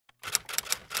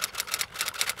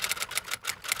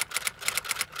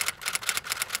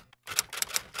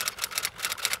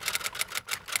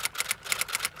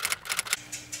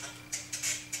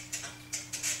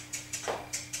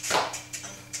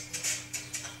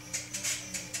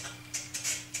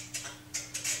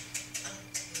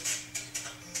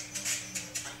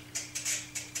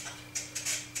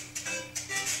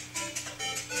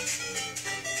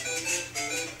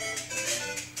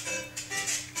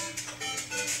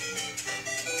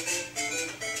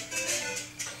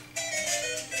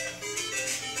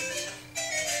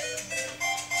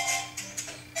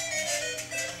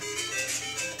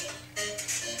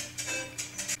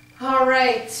All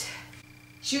right,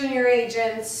 junior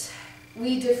agents,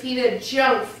 we defeated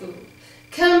junk food,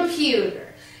 computer,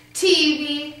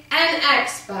 TV, and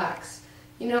Xbox.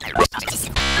 You know,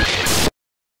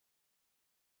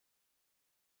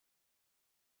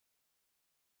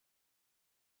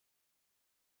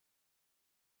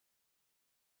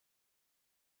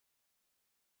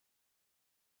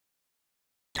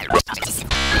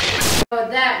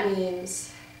 what that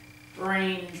means.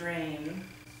 Brain drain.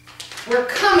 We're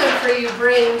coming for you,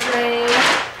 brain drain.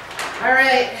 All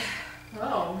right.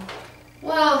 Oh.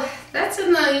 Well, that's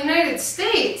in the United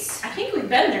States. I think we've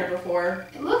been there before.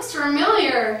 It looks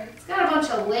familiar. It's got a bunch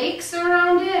of lakes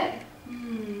around it.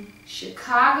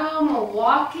 Chicago,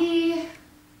 Milwaukee,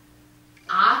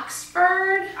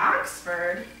 Oxford.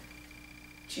 Oxford?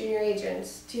 Junior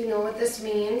agents, do you know what this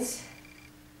means?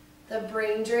 The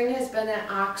brain drain has been at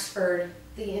Oxford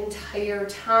the entire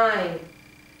time.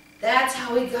 That's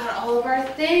how we got all of our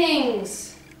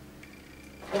things.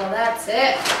 Well, that's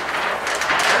it.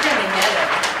 We're gonna get it.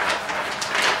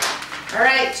 All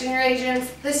right, junior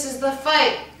agents, this is the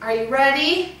fight. Are you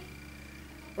ready?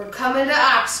 We're coming to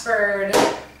Oxford.